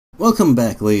Welcome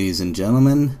back, ladies and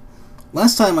gentlemen.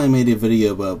 Last time I made a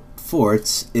video about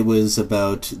forts, it was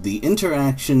about the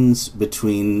interactions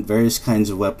between various kinds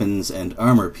of weapons and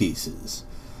armor pieces.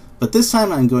 But this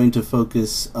time I'm going to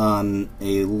focus on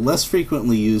a less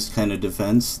frequently used kind of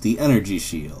defense, the energy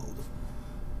shield.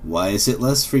 Why is it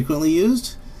less frequently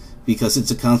used? Because it's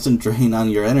a constant drain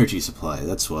on your energy supply,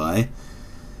 that's why.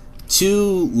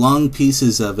 Two long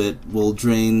pieces of it will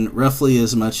drain roughly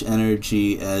as much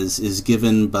energy as is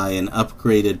given by an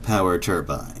upgraded power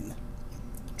turbine.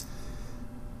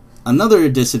 Another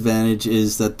disadvantage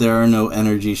is that there are no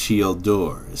energy shield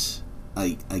doors.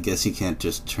 I guess you can't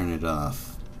just turn it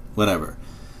off. Whatever.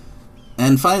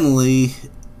 And finally,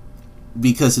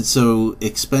 because it's so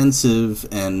expensive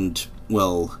and,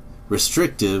 well,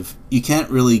 restrictive, you can't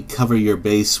really cover your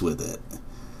base with it.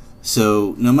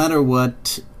 So, no matter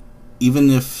what,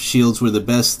 even if shields were the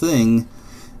best thing,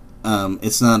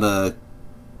 it's not a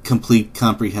complete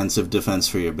comprehensive defense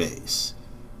for your base.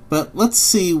 But let's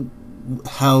see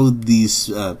how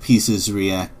these pieces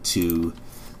react to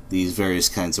these various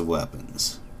kinds of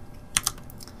weapons.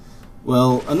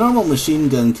 Well, a normal machine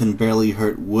gun can barely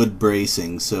hurt wood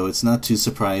bracing, so it's not too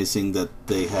surprising that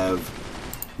they have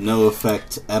no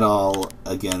effect at all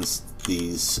against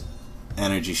these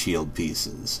energy shield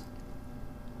pieces.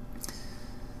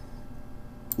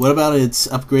 What about its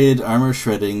upgraded armor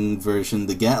shredding version,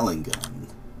 the Gatling gun?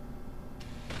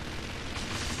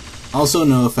 Also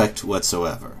no effect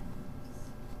whatsoever.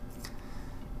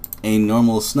 A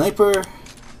normal sniper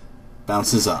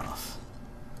bounces off.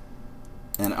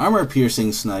 An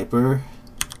armor-piercing sniper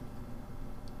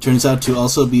turns out to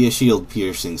also be a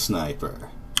shield-piercing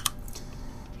sniper.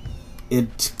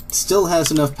 It still has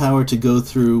enough power to go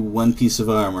through one piece of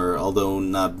armor, although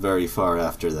not very far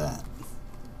after that.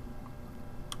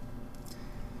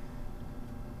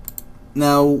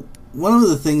 Now, one of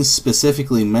the things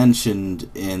specifically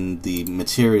mentioned in the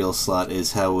material slot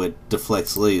is how it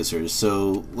deflects lasers,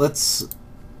 so let's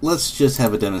just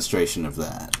have a demonstration of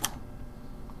that.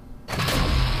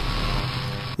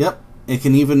 Yep, it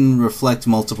can even reflect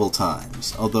multiple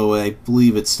times, although I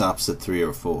believe it stops at 3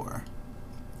 or 4.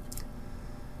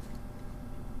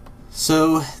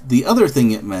 So, the other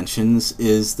thing it mentions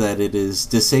is that it is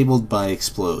disabled by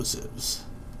explosives.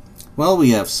 Well, we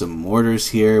have some mortars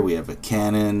here, we have a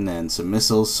cannon and some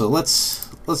missiles, so let's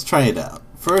try it out.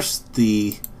 First,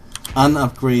 the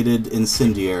unupgraded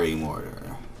incendiary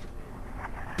mortar.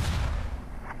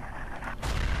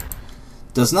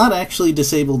 Does not actually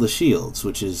disable the shields,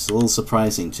 which is a little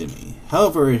surprising to me.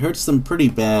 However, it hurts them pretty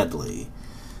badly.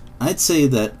 I'd say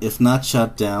that if not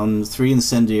shot down, 3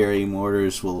 incendiary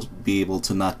mortars will be able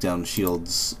to knock down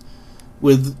shields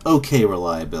with okay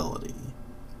reliability.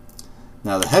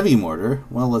 Now the heavy mortar,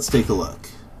 well, let's take a look.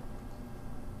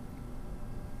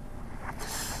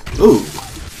 Ooh.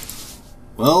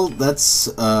 Well, that's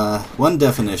one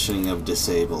definition of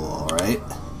disable, alright.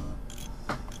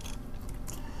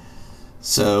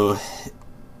 So,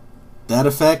 that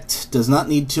effect does not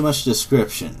need too much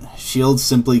description. Shields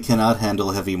simply cannot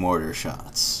handle heavy mortar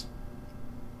shots.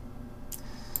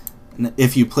 And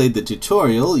if you played the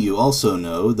tutorial, you also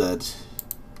know that,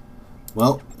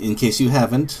 well, in case you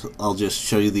haven't, I'll just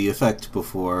show you the effect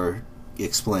before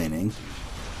explaining.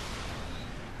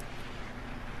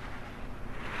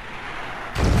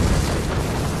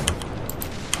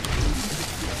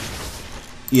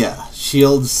 Yeah,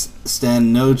 shields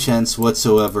stand no chance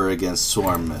whatsoever against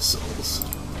swarm missiles.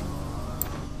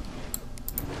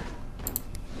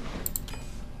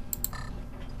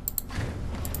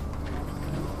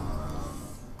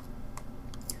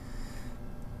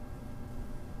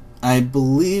 I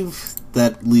believe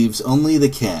that leaves only the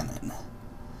cannon.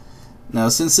 Now,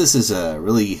 since this is a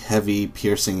really heavy,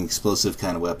 piercing, explosive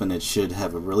kind of weapon, it should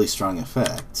have a really strong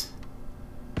effect.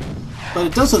 But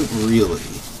it doesn't really.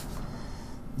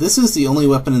 This is the only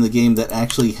weapon in the game that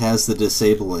actually has the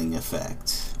disabling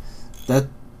effect. That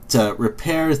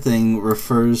repair thing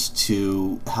refers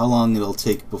to how long it'll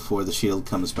take before the shield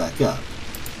comes back up.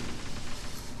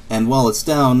 And while it's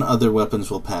down, other weapons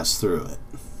will pass through it.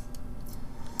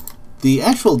 The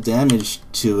actual damage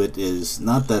to it is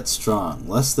not that strong,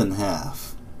 less than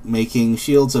half, making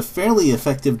shields a fairly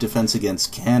effective defense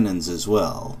against cannons as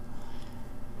well.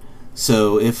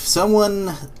 So if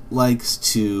someone likes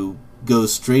to go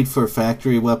straight for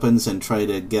factory weapons and try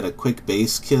to get a quick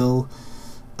base kill,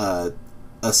 a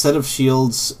set of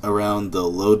shields around the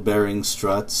load-bearing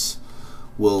struts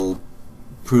will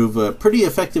prove a pretty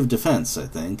effective defense, I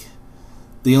think.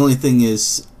 The only thing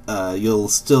is, you'll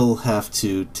still have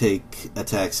to take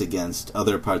attacks against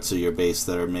other parts of your base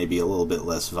that are maybe a little bit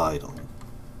less vital.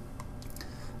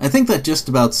 I think that just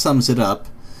about sums it up.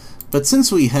 But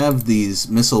since we have these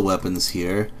missile weapons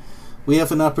here, we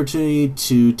have an opportunity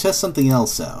to test something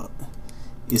else out.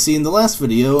 You see, in the last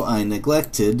video, I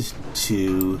neglected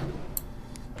to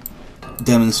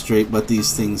demonstrate what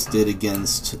these things did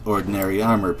against ordinary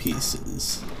armor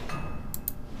pieces.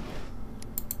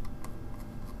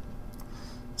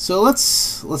 So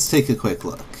let's take a quick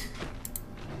look.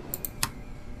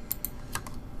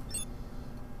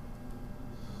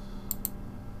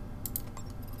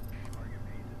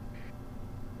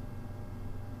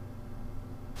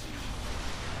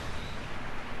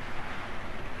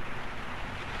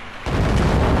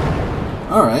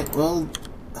 Alright, well,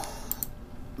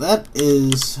 that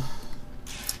is...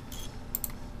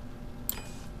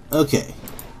 okay.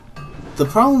 The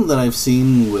problem that I've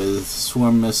seen with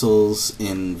swarm missiles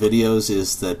in videos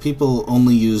is that people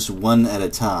only use one at a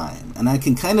time. And I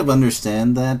can kind of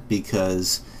understand that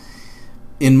because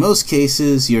in most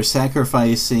cases you're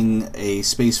sacrificing a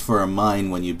space for a mine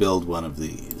when you build one of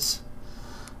these.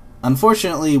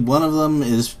 Unfortunately, one of them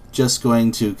is just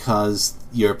going to cause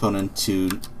your opponent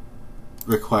to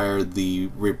require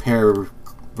the repair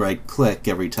right click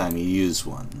every time you use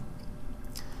one.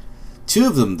 Two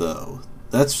of them, though,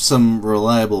 that's some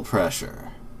reliable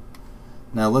pressure.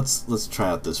 Now let's try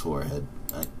out this warhead.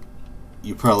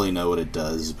 You probably know what it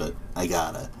does, but I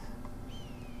gotta.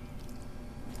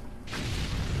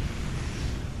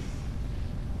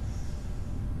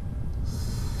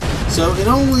 So it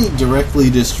only directly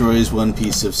destroys one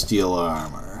piece of steel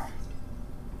armor.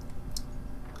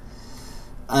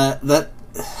 That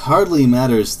hardly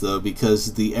matters, though,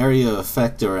 because the area of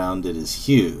effect around it is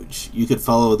huge. You could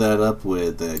follow that up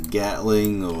with a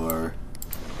Gatling or,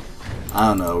 I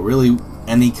don't know, really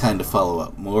any kind of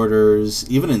follow-up. Mortars,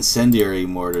 even incendiary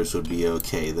mortars would be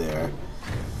okay there,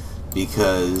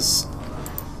 because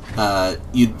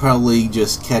you'd probably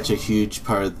just catch a huge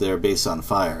part of their base on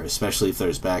fire, especially if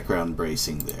there's background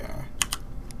bracing there.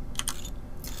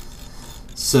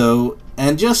 So,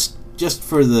 and just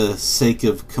for the sake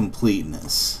of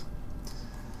completeness,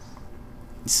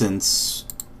 since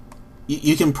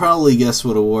you can probably guess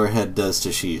what a warhead does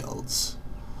to shields,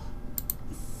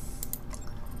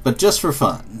 but just for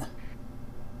fun.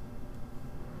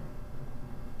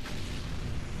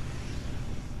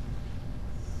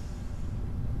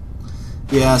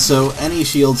 Yeah, so any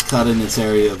shields caught in its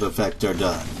area of effect are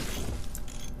done.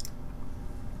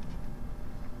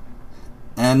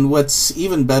 And what's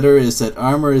even better is that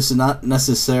armor is not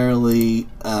necessarily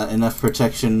enough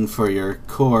protection for your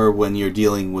core when you're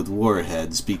dealing with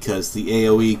warheads, because the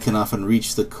AoE can often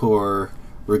reach the core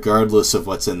regardless of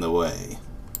what's in the way.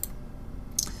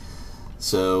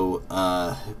 So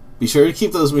be sure to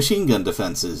keep those machine gun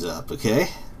defenses up, okay?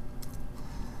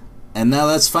 And now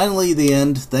that's finally the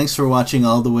end. Thanks for watching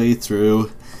all the way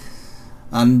through.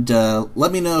 And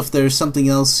let me know if there's something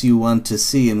else you want to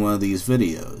see in one of these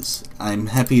videos. I'm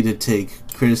happy to take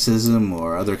criticism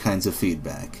or other kinds of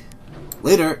feedback.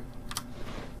 Later!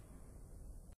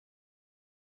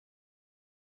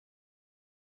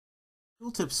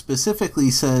 Tooltip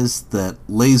specifically says that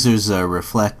lasers are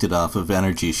reflected off of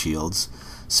energy shields,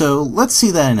 so let's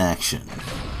see that in action.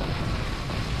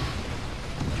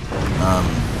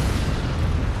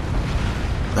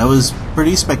 That was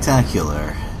pretty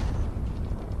spectacular.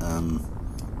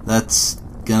 That's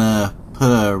gonna put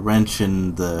a wrench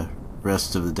in the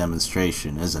rest of the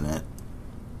demonstration, isn't it?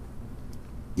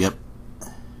 Yep.